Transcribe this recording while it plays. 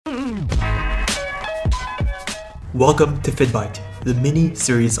Welcome to FittBite, the mini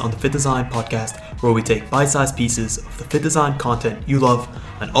series on the Fit Design podcast where we take bite-sized pieces of the fit design content you love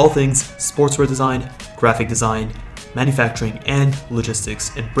on all things sportswear design, graphic design, manufacturing, and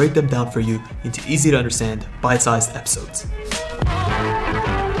logistics and break them down for you into easy to understand bite-sized episodes.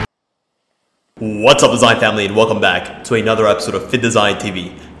 What's up, design family, and welcome back to another episode of Fit Design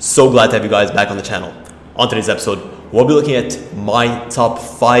TV. So glad to have you guys back on the channel. On today's episode, we'll be looking at my top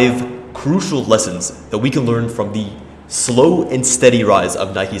 5 crucial lessons that we can learn from the slow and steady rise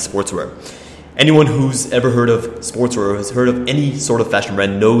of Nike sportswear. Anyone who's ever heard of sportswear or has heard of any sort of fashion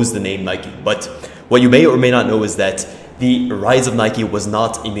brand knows the name Nike. But what you may or may not know is that the rise of Nike was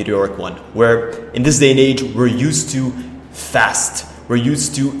not a meteoric one, where in this day and age, we're used to fast, we're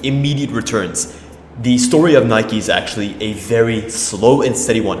used to immediate returns. The story of Nike is actually a very slow and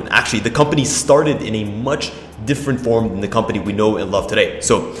steady one. And actually, the company started in a much different form than the company we know and love today.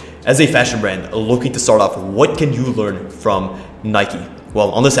 So, as a fashion brand looking to start off, what can you learn from Nike? Well,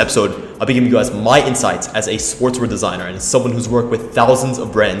 on this episode, I'll be giving you guys my insights as a sportswear designer and as someone who's worked with thousands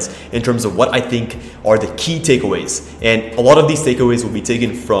of brands in terms of what I think are the key takeaways. And a lot of these takeaways will be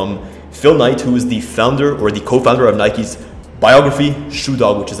taken from Phil Knight, who is the founder or the co-founder of Nike's biography, Shoe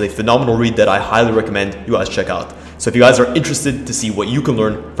Dog, which is a phenomenal read that I highly recommend you guys check out. So if you guys are interested to see what you can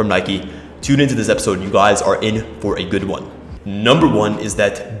learn from Nike, tune into this episode. You guys are in for a good one. Number one is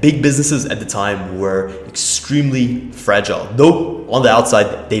that big businesses at the time were extremely fragile. Though on the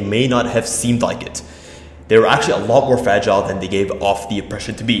outside, they may not have seemed like it. They were actually a lot more fragile than they gave off the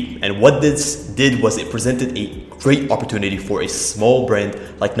impression to be. And what this did was it presented a great opportunity for a small brand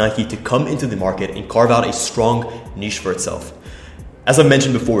like Nike to come into the market and carve out a strong niche for itself. As I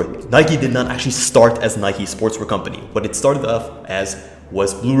mentioned before, Nike did not actually start as Nike Sportswear Company. What it started off as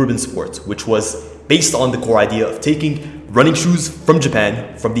was Blue Ribbon Sports, which was based on the core idea of taking running shoes from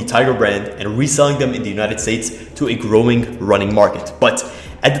Japan, from the Tiger brand, and reselling them in the United States to a growing running market. But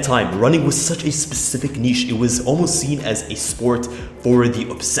at the time, running was such a specific niche. It was almost seen as a sport for the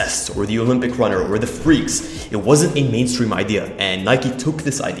obsessed or the Olympic runner or the freaks. It wasn't a mainstream idea, and Nike took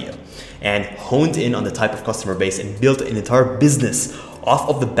this idea and honed in on the type of customer base and built an entire business off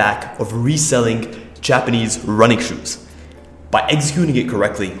of the back of reselling Japanese running shoes. By executing it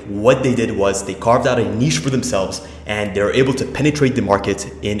correctly, what they did was they carved out a niche for themselves and they were able to penetrate the market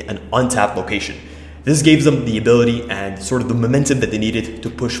in an untapped location. This gave them the ability and sort of the momentum that they needed to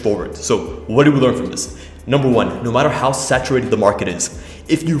push forward. So what did we learn from this? Number one, no matter how saturated the market is,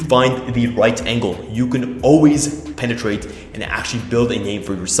 if you find the right angle, you can always penetrate and actually build a name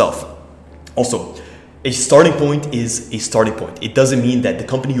for yourself. Also, a starting point is a starting point. It doesn't mean that the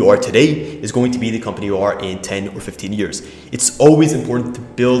company you are today is going to be the company you are in 10 or 15 years. It's always important to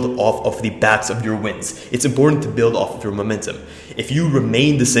build off of the backs of your wins. It's important to build off of your momentum. If you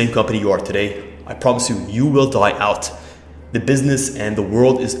remain the same company you are today, I promise you, you will die out. The business and the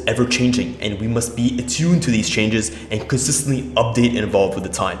world is ever changing, and we must be attuned to these changes and consistently update and evolve with the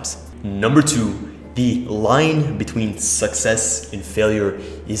times. Number two, the line between success and failure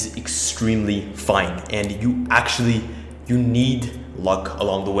is extremely fine, and you need luck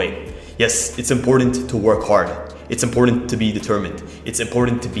along the way. Yes, it's important to work hard. It's important to be determined. It's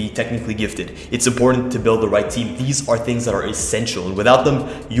important to be technically gifted. It's important to build the right team. These are things that are essential, and without them,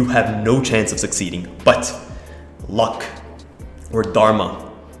 you have no chance of succeeding. But luck, or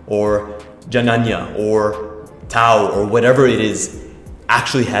dharma, or jananya, or Tao, or whatever it is,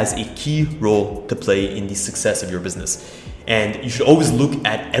 actually has a key role to play in the success of your business. And you should always look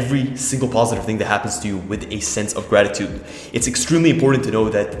at every single positive thing that happens to you with a sense of gratitude. It's extremely important to know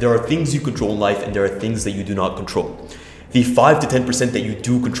that there are things you control in life and there are things that you do not control. The 5 to 10% that you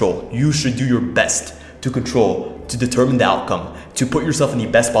do control, you should do your best to control, to determine the outcome, to put yourself in the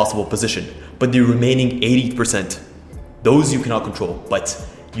best possible position. But the remaining 80%, those you cannot control, but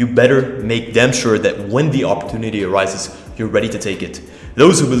you better make damn sure that when the opportunity arises, you're ready to take it.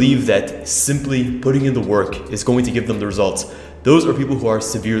 Those who believe that simply putting in the work is going to give them the results, those are people who are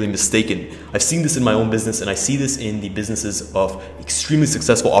severely mistaken. I've seen this in my own business, and I see this in the businesses of extremely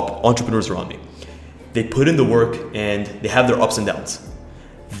successful entrepreneurs around me. They put in the work and they have their ups and downs.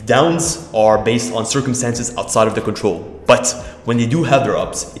 Downs are based on circumstances outside of their control. But when they do have their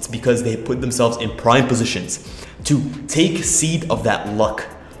ups, it's because they put themselves in prime positions to take seed of that luck,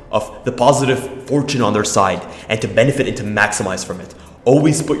 of the positive fortune on their side, and to benefit and to maximize from it.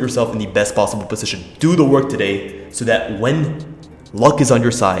 Always put yourself in the best possible position. Do the work today so that when luck is on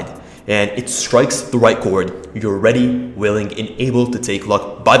your side and it strikes the right chord, you're ready, willing, and able to take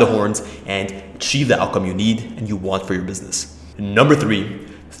luck by the horns and achieve the outcome you need and you want for your business. Number three,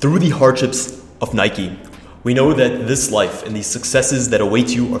 through the hardships of Nike, we know that this life and the successes that await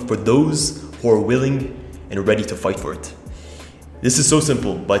you are for those who are willing and ready to fight for it. This is so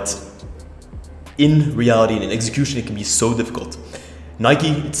simple, but in reality and in execution, it can be so difficult. Nike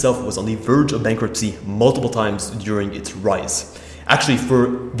itself was on the verge of bankruptcy multiple times during its rise. Actually,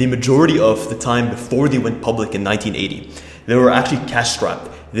 for the majority of the time before they went public in 1980, they were actually cash strapped.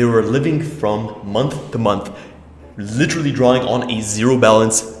 They were living from month to month, literally drawing on a zero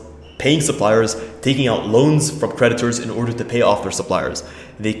balance, paying suppliers, taking out loans from creditors in order to pay off their suppliers.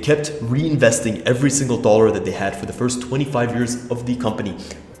 They kept reinvesting every single dollar that they had for the first 25 years of the company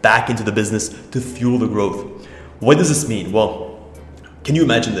back into the business to fuel the growth. What does this mean? Well, can you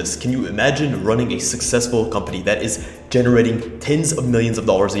imagine this? Can you imagine running a successful company that is generating tens of millions of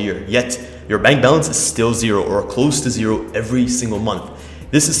dollars a year, yet your bank balance is still zero or close to zero every single month?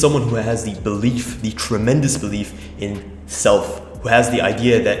 This is someone who has the belief, the tremendous belief in self, who has the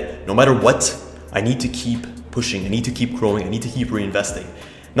idea that no matter what, I need to keep pushing, I need to keep growing, I need to keep reinvesting.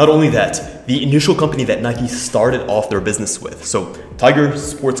 Not only that, the initial company that Nike started off their business with, so Tiger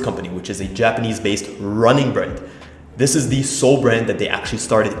Sports Company, which is a Japanese-based running brand, this is the sole brand that they actually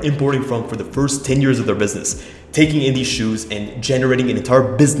started importing from for the first 10 years of their business, taking in these shoes and generating an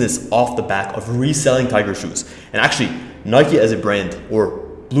entire business off the back of reselling Tiger shoes. And actually, Nike as a brand, or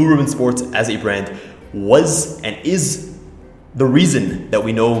Blue Ribbon Sports as a brand, was and is the reason that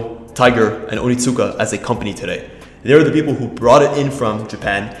we know Tiger and Onitsuka as a company today. They're the people who brought it in from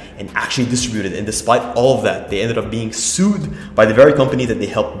Japan and actually distributed it. And despite all of that, they ended up being sued by the very company that they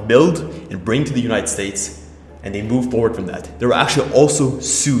helped build and bring to the United States. And they moved forward from that. They were actually also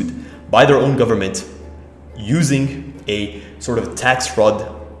sued by their own government using a sort of tax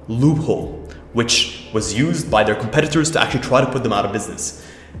fraud loophole, which was used by their competitors to actually try to put them out of business.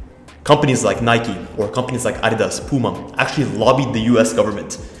 Companies like Nike or companies like Adidas, Puma actually lobbied the US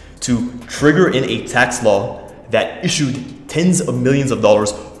government to trigger in a tax law that issued tens of millions of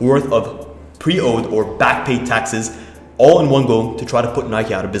dollars worth of pre-owed or back paid taxes all in one go to try to put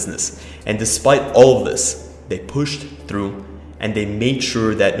Nike out of business. And despite all of this, they pushed through and they made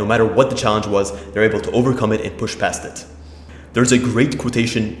sure that no matter what the challenge was, they're able to overcome it and push past it. There's a great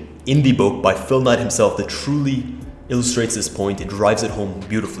quotation in the book by Phil Knight himself that truly illustrates this point and drives it home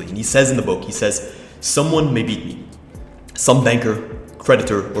beautifully. And he says in the book, he says, "Someone may beat me. Some banker,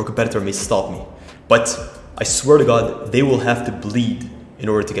 creditor, or competitor may stop me. But I swear to God, they will have to bleed in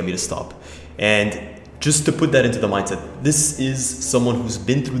order to get me to stop." And just to put that into the mindset, this is someone who's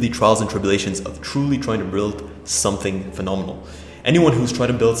been through the trials and tribulations of truly trying to build something phenomenal. Anyone who's trying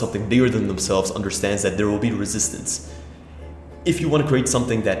to build something bigger than themselves understands that there will be resistance. If you want to create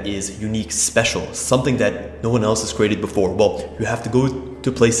something that is unique, special, something that no one else has created before, well, you have to go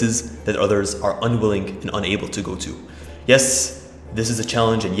to places that others are unwilling and unable to go to. Yes, this is a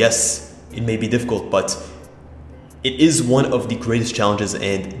challenge, and yes, it may be difficult, but it is one of the greatest challenges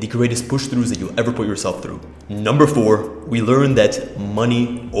and the greatest push-throughs that you'll ever put yourself through. Number 4, we learn that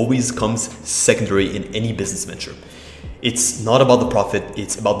money always comes secondary in any business venture. It's not about the profit,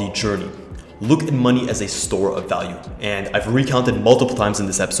 it's about the journey. Look at money as a store of value. And I've recounted multiple times in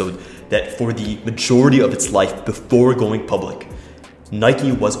this episode that for the majority of its life before going public,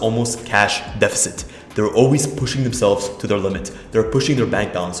 Nike was almost cash deficit. They're always pushing themselves to their limit. They're pushing their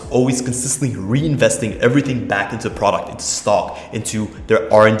bank balance, always consistently reinvesting everything back into product, into stock, into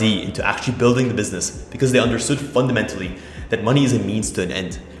their R&D, into actually building the business, because they understood fundamentally that money is a means to an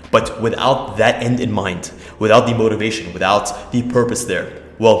end. But without that end in mind, without the motivation, without the purpose there,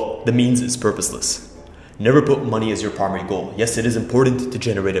 well, the means is purposeless. Never put money as your primary goal. Yes, it is important to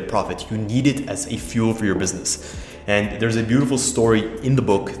generate a profit. You need it as a fuel for your business. And there's a beautiful story in the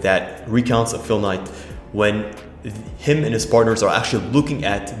book that recounts of Phil Knight when him and his partners are actually looking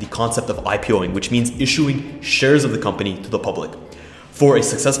at the concept of IPOing, which means issuing shares of the company to the public. For a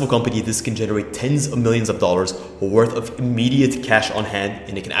successful company, this can generate tens of millions of dollars worth of immediate cash on hand,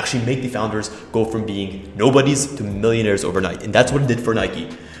 and it can actually make the founders go from being nobodies to millionaires overnight. And that's what it did for Nike.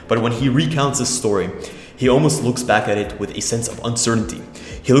 But when he recounts this story, he almost looks back at it with a sense of uncertainty.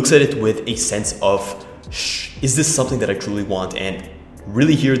 He looks at it with a sense of, is this something that I truly want? And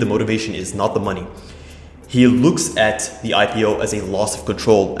really here, the motivation is not the money. He looks at the IPO as a loss of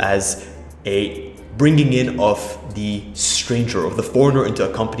control, as a bringing in of the stranger, of the foreigner into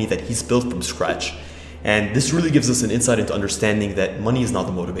a company that he's built from scratch. And this really gives us an insight into understanding that money is not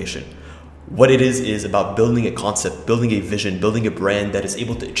the motivation. What it is about building a concept, building a vision, building a brand that is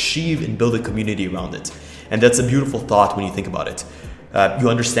able to achieve and build a community around it. And that's a beautiful thought when you think about it. You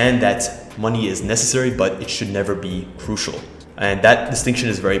understand that money is necessary, but it should never be crucial. And that distinction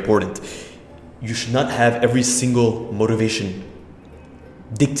is very important. You should not have every single motivation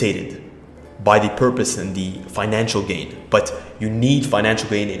dictated by the purpose and the financial gain, but you need financial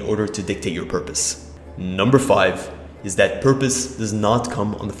gain in order to dictate your purpose. Number 5 is that purpose does not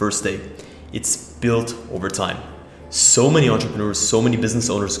come on the first day. It's built over time. So many entrepreneurs, so many business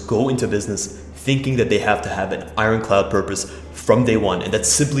owners go into business thinking that they have to have an ironclad purpose from day one, and that's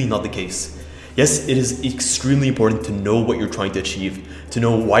simply not the case. Yes, it is extremely important to know what you're trying to achieve, to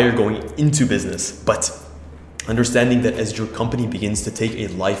know why you're going into business, but understanding that as your company begins to take a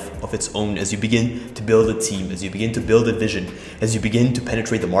life of its own, as you begin to build a team, as you begin to build a vision, as you begin to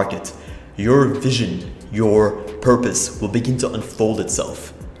penetrate the market, your vision, your purpose will begin to unfold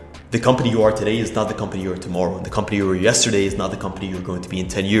itself. The company you are today is not the company you are tomorrow. The company you were yesterday is not the company you're going to be in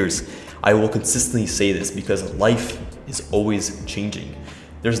 10 years. I will consistently say this because life is always changing.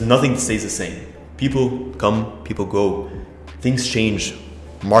 There's nothing that stays the same. People come, people go. Things change.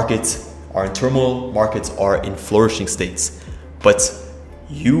 Markets are in turmoil. Markets are in flourishing states. But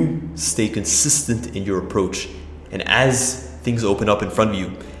you stay consistent in your approach. And as things open up in front of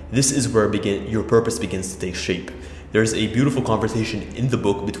you, this is where your purpose begins to take shape. There's a beautiful conversation in the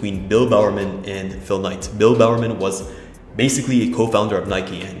book between Bill Bowerman and Phil Knight. Bill Bowerman was basically a co-founder of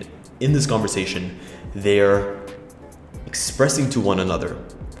Nike, and in this conversation, they're expressing to one another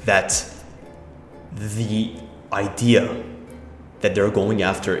that the idea that they're going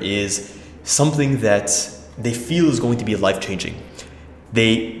after is something that they feel is going to be life-changing.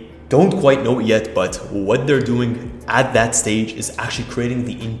 They don't quite know it yet, but what they're doing at that stage is actually creating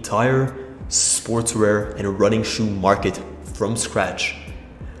the entire sportswear and running shoe market from scratch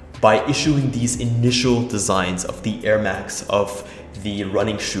by issuing these initial designs of the Air Max, of the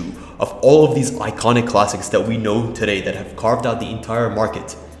running shoe, of all of these iconic classics that we know today that have carved out the entire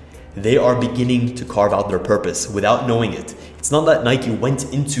market. They are beginning to carve out their purpose without knowing it. It's not that Nike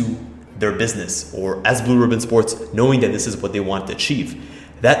went into their business or as Blue Ribbon Sports knowing that this is what they wanted to achieve.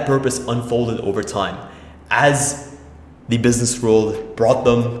 That purpose unfolded over time as the business world brought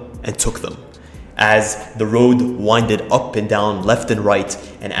them and took them. As the road winded up and down, left and right,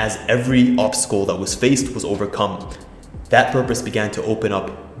 and as every obstacle that was faced was overcome, that purpose began to open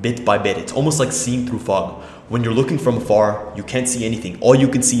up bit by bit. It's almost like seeing through fog. When you're looking from afar, you can't see anything. All you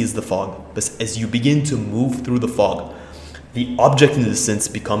can see is the fog. But as you begin to move through the fog, the object in the distance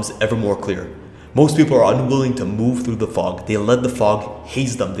becomes ever more clear. Most people are unwilling to move through the fog. They let the fog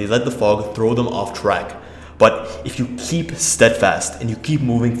haze them. They let the fog throw them off track. But if you keep steadfast and you keep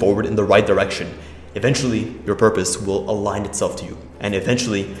moving forward in the right direction, eventually your purpose will align itself to you. And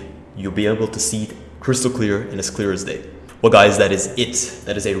eventually you'll be able to see it crystal clear and as clear as day. Well guys, that is it.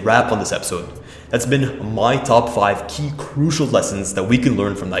 That is a wrap on this episode. That's been my top 5 key crucial lessons that we can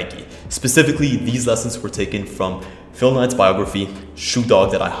learn from Nike. Specifically, these lessons were taken from Phil Knight's biography, Shoe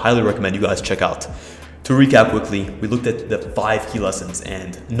Dog, that I highly recommend you guys check out. To recap quickly, we looked at the 5 key lessons,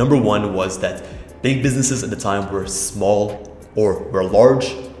 and number 1 was that big businesses at the time were small or were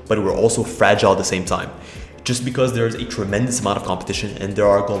large, but were also fragile at the same time. Just because there is a tremendous amount of competition and there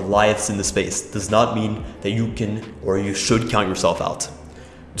are Goliaths in the space does not mean that you can or you should count yourself out.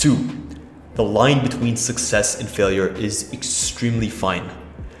 2, the line between success and failure is extremely fine.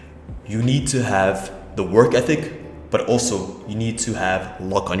 You need to have the work ethic, but also you need to have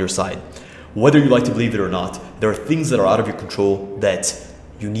luck on your side. Whether you like to believe it or not, there are things that are out of your control that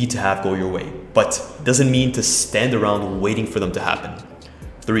you need to have go your way, but it doesn't mean to stand around waiting for them to happen.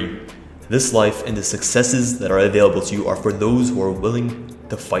 3, this life and the successes that are available to you are for those who are willing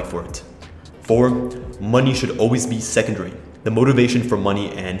to fight for it. 4, money should always be secondary. The motivation for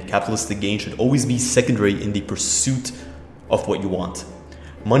money and capitalistic gain should always be secondary in the pursuit of what you want.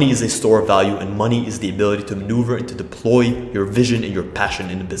 Money is a store of value, and money is the ability to maneuver and to deploy your vision and your passion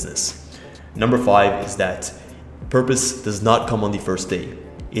in a business. Number 5 is that purpose does not come on the first day.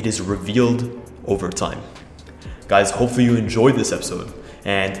 It is revealed over time. Guys, hopefully you enjoyed this episode,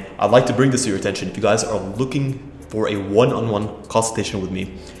 and I'd like to bring this to your attention. If you guys are looking for a one-on-one consultation with me,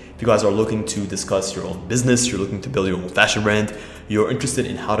 if you guys are looking to discuss your own business, you're looking to build your own fashion brand, you're interested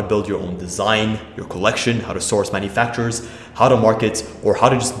in how to build your own design, your collection, how to source manufacturers, how to market, or how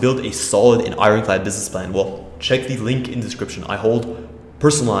to just build a solid and ironclad business plan, well, check the link in the description. I hold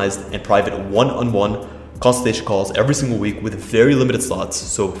personalized and private one-on-one consultation calls every single week with very limited slots.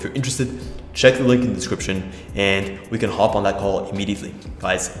 So if you're interested, check the link in the description and we can hop on that call immediately.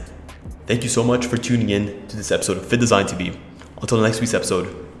 Guys, thank you so much for tuning in to this episode of Fit Design TV. Until next week's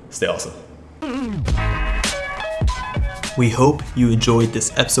episode, stay awesome. We hope you enjoyed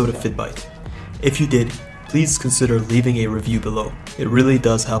this episode of FittBite. If you did, please consider leaving a review below. It really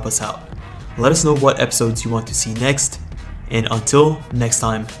does help us out. Let us know what episodes you want to see next, and until next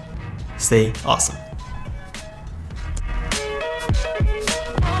time, stay awesome.